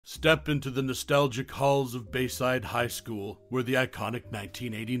Step into the nostalgic halls of Bayside High School, where the iconic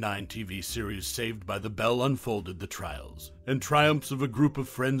 1989 TV series Saved by the Bell unfolded the trials and triumphs of a group of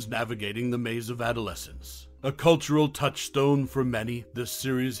friends navigating the maze of adolescence. A cultural touchstone for many, this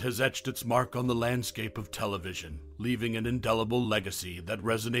series has etched its mark on the landscape of television, leaving an indelible legacy that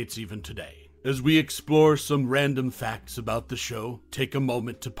resonates even today. As we explore some random facts about the show, take a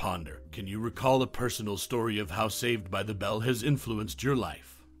moment to ponder. Can you recall a personal story of how Saved by the Bell has influenced your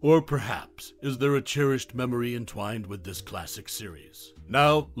life? Or perhaps, is there a cherished memory entwined with this classic series?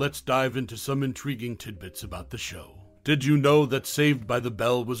 Now, let's dive into some intriguing tidbits about the show. Did you know that Saved by the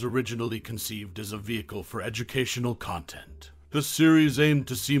Bell was originally conceived as a vehicle for educational content? The series aimed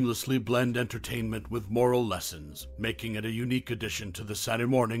to seamlessly blend entertainment with moral lessons, making it a unique addition to the Saturday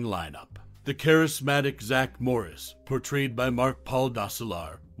morning lineup. The charismatic Zack Morris, portrayed by Mark-Paul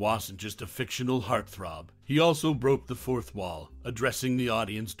Gosselaar, wasn't just a fictional heartthrob. He also broke the fourth wall, addressing the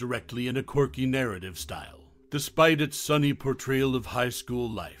audience directly in a quirky narrative style. Despite its sunny portrayal of high school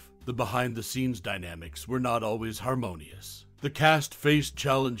life, the behind-the-scenes dynamics were not always harmonious. The cast faced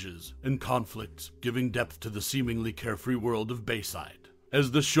challenges and conflicts, giving depth to the seemingly carefree world of Bayside.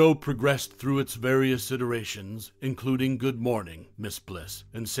 As the show progressed through its various iterations, including Good Morning, Miss Bliss,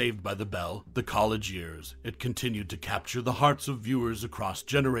 and Saved by the Bell, the college years, it continued to capture the hearts of viewers across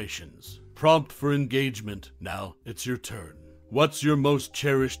generations. Prompt for engagement, now it's your turn. What's your most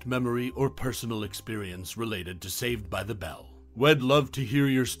cherished memory or personal experience related to Saved by the Bell? We'd love to hear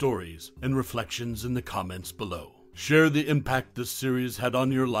your stories and reflections in the comments below. Share the impact this series had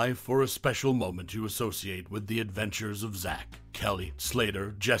on your life or a special moment you associate with the adventures of Zack, Kelly,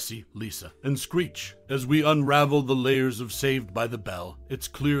 Slater, Jessie, Lisa, and Screech. As we unravel the layers of Saved by the Bell, it's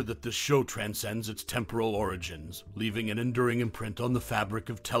clear that this show transcends its temporal origins, leaving an enduring imprint on the fabric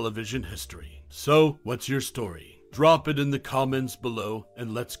of television history. So, what's your story? Drop it in the comments below,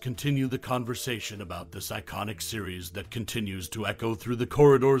 and let's continue the conversation about this iconic series that continues to echo through the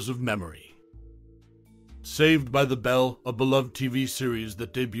corridors of memory. Saved by the Bell, a beloved TV series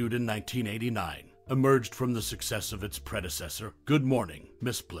that debuted in 1989, emerged from the success of its predecessor, Good Morning,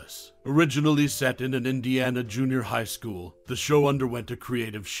 Miss Bliss. Originally set in an Indiana junior high school, the show underwent a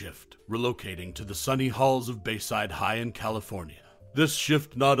creative shift, relocating to the sunny halls of Bayside High in California. This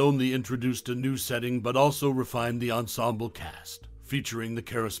shift not only introduced a new setting but also refined the ensemble cast, featuring the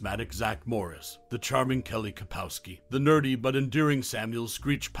charismatic Zack Morris, the charming Kelly Kapowski, the nerdy but endearing Samuel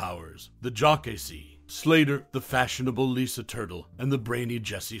Screech Powers, the jockey Slater, the fashionable Lisa Tuttle, and the brainy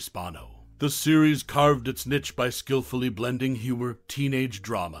Jessie Spano. The series carved its niche by skillfully blending humor, teenage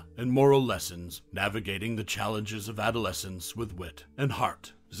drama, and moral lessons, navigating the challenges of adolescence with wit and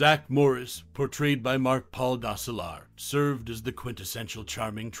heart. Zack Morris, portrayed by Mark-Paul Gosselaar, served as the quintessential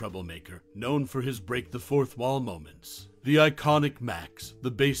charming troublemaker, known for his break-the-fourth-wall moments. The iconic Max,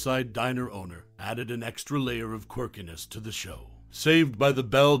 the Bayside diner owner, added an extra layer of quirkiness to the show. Saved by the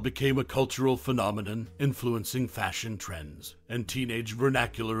Bell became a cultural phenomenon, influencing fashion trends and teenage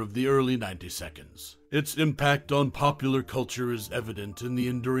vernacular of the early 90s. Its impact on popular culture is evident in the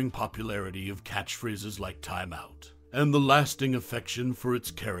enduring popularity of catchphrases like "Time Out" and the lasting affection for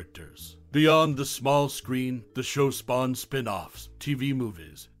its characters. Beyond the small screen, the show spawned spin-offs, TV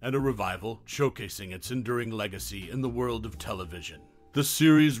movies, and a revival showcasing its enduring legacy in the world of television. The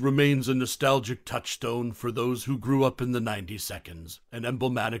series remains a nostalgic touchstone for those who grew up in the 90s, an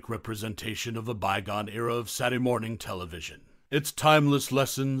emblematic representation of a bygone era of Saturday morning television. Its timeless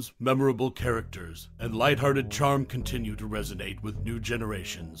lessons, memorable characters, and lighthearted charm continue to resonate with new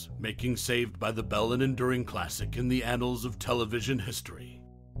generations, making Saved by the Bell an enduring classic in the annals of television history.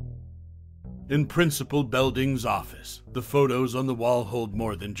 In Principal Belding's office, the photos on the wall hold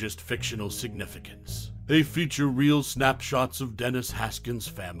more than just fictional significance. They feature real snapshots of Dennis Haskins'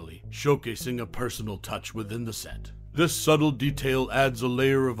 family, showcasing a personal touch within the set. This subtle detail adds a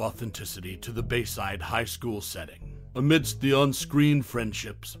layer of authenticity to the Bayside High School setting. Amidst the on-screen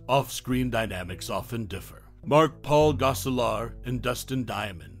friendships, off-screen dynamics often differ. Mark-Paul Gosselaar and Dustin,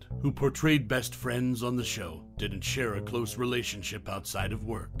 who portrayed best friends on the show, didn't share a close relationship outside of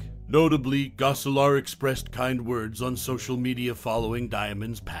work. Notably, Gosselaar expressed kind words on social media following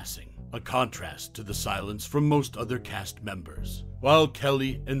Diamond's passing, a contrast to the silence from most other cast members. While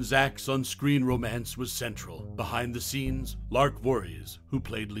Kelly and Zack's on-screen romance was central, behind the scenes, Lark Voorhies, who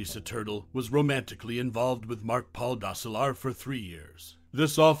played Lisa Tuttle, was romantically involved with Mark-Paul Gosselaar for 3 years.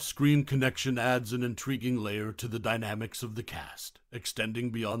 This off-screen connection adds an intriguing layer to the dynamics of the cast, extending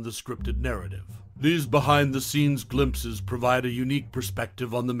beyond the scripted narrative. These behind-the-scenes glimpses provide a unique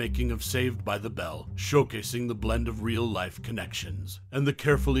perspective on the making of Saved by the Bell, showcasing the blend of real-life connections and the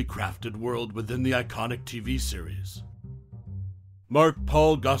carefully crafted world within the iconic TV series. Mark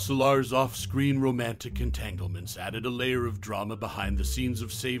Paul Gosselaar's off-screen romantic entanglements added a layer of drama behind the scenes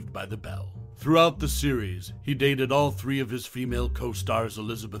of Saved by the Bell. Throughout the series, he dated all three of his female co-stars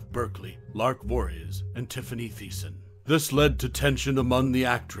Elizabeth Berkley, Lark Voorhies, and Tiffani Thiessen. This led to tension among the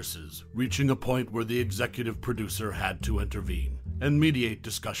actresses, reaching a point where the executive producer had to intervene and mediate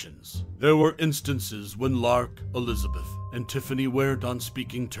discussions. There were instances when Lark, Elizabeth, and Tiffani weren't on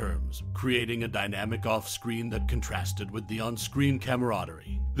speaking terms, creating a dynamic off-screen that contrasted with the on-screen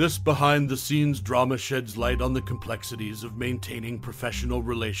camaraderie. This behind-the-scenes drama sheds light on the complexities of maintaining professional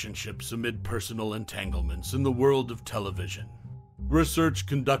relationships amid personal entanglements in the world of television. Research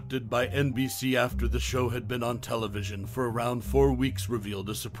conducted by NBC after the show had been on television for around 4 weeks revealed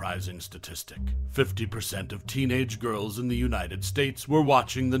a surprising statistic. 50% of teenage girls in the United States were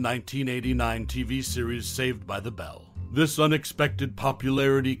watching the 1989 TV series Saved by the Bell. This unexpected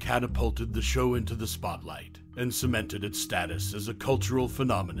popularity catapulted the show into the spotlight and cemented its status as a cultural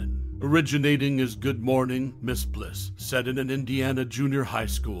phenomenon. Originating as Good Morning, Miss Bliss, set in an Indiana junior high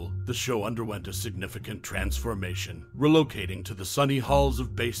school, the show underwent a significant transformation, relocating to the sunny halls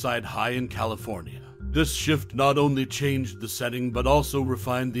of Bayside High in California. This shift not only changed the setting but also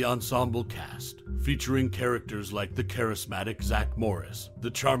refined the ensemble cast, featuring characters like the charismatic Zack Morris, the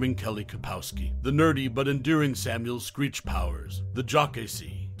charming Kelly Kapowski, the nerdy but endearing Samuel Screech Powers, the jockey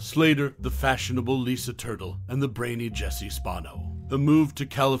Slater, the fashionable Lisa Tuttle, and the brainy Jessie Spano. The move to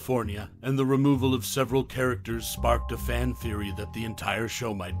California and the removal of several characters sparked a fan theory that the entire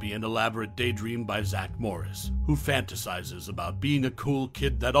show might be an elaborate daydream by Zack Morris, who fantasizes about being a cool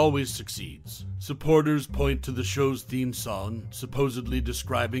kid that always succeeds. Supporters point to the show's theme song, supposedly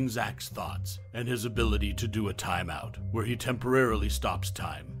describing Zack's thoughts and his ability to do a timeout, where he temporarily stops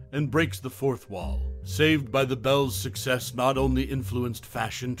time and breaks the fourth wall. Saved by the Bell's success not only influenced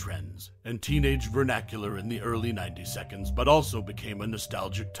fashion trends and teenage vernacular in the early 90s, but also became a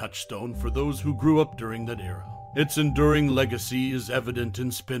nostalgic touchstone for those who grew up during that era. Its enduring legacy is evident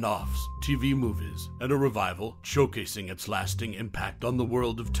in spin-offs, TV movies, and a revival, showcasing its lasting impact on the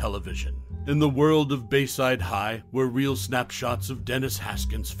world of television. In the world of Bayside High, where real snapshots of Dennis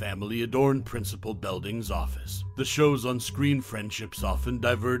Haskins' family adorned Principal Belding's office, the show's on-screen friendships often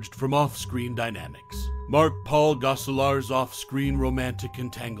diverged from off-screen dynamics. Mark Paul Gosselaar's off-screen romantic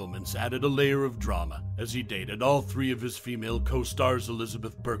entanglements added a layer of drama as he dated all three of his female co-stars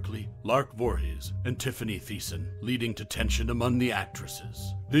Elizabeth Berkley, Lark Voorhies, and Tiffani Thiessen, leading to tension among the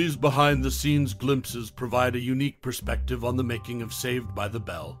actresses. These behind-the-scenes glimpses provide a unique perspective on the making of Saved by the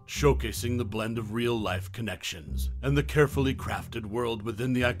Bell, showcasing the blend of real-life connections and the carefully crafted world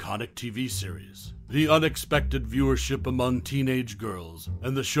within the iconic TV series. The unexpected viewership among teenage girls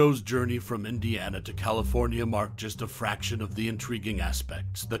and the show's journey from Indiana to California mark just a fraction of the intriguing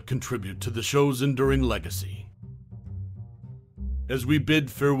aspects that contribute to the show's enduring legacy. As we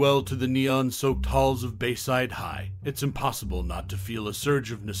bid farewell to the neon-soaked halls of Bayside High, it's impossible not to feel a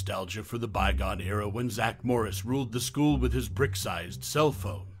surge of nostalgia for the bygone era when Zack Morris ruled the school with his brick-sized cell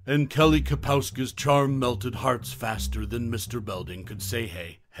phone, and Kelly Kapowski's charm melted hearts faster than Mr. Belding could say,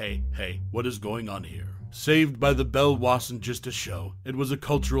 hey, what is going on here? Saved by the Bell wasn't just a show, it was a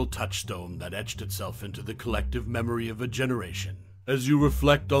cultural touchstone that etched itself into the collective memory of a generation. As you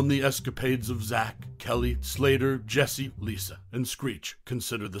reflect on the escapades of Zack, Kelly, Slater, Jessie, Lisa, and Screech,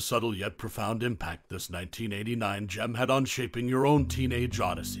 consider the subtle yet profound impact this 1989 gem had on shaping your own teenage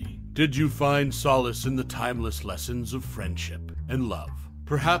odyssey. Did you find solace in the timeless lessons of friendship and love?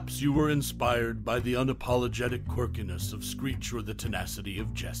 Perhaps you were inspired by the unapologetic quirkiness of Screech or the tenacity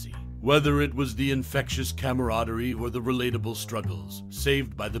of Jessie. Whether it was the infectious camaraderie or the relatable struggles,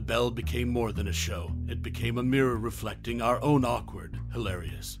 Saved by the Bell became more than a show. It became a mirror reflecting our own awkward,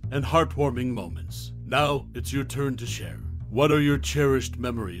 hilarious, and heartwarming moments. Now, it's your turn to share. What are your cherished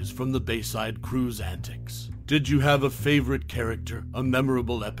memories from the Bayside Crew's antics? Did you have a favorite character, a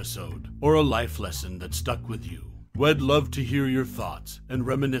memorable episode, or a life lesson that stuck with you? We'd love to hear your thoughts and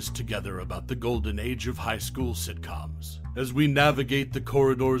reminisce together about the golden age of high school sitcoms. As we navigate the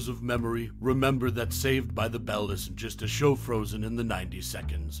corridors of memory, remember that Saved by the Bell isn't just a show frozen in the 90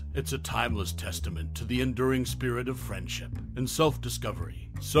 seconds. It's a timeless testament to the enduring spirit of friendship and self-discovery.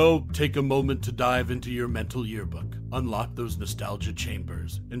 So, take a moment to dive into your mental yearbook, unlock those nostalgia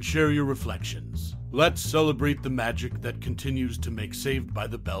chambers, and share your reflections. Let's celebrate the magic that continues to make Saved by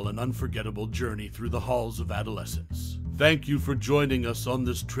the Bell an unforgettable journey through the halls of adolescence. Thank you for joining us on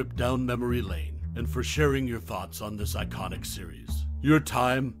this trip down memory lane, and for sharing your thoughts on this iconic series. Your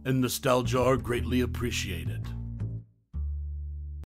time and nostalgia are greatly appreciated.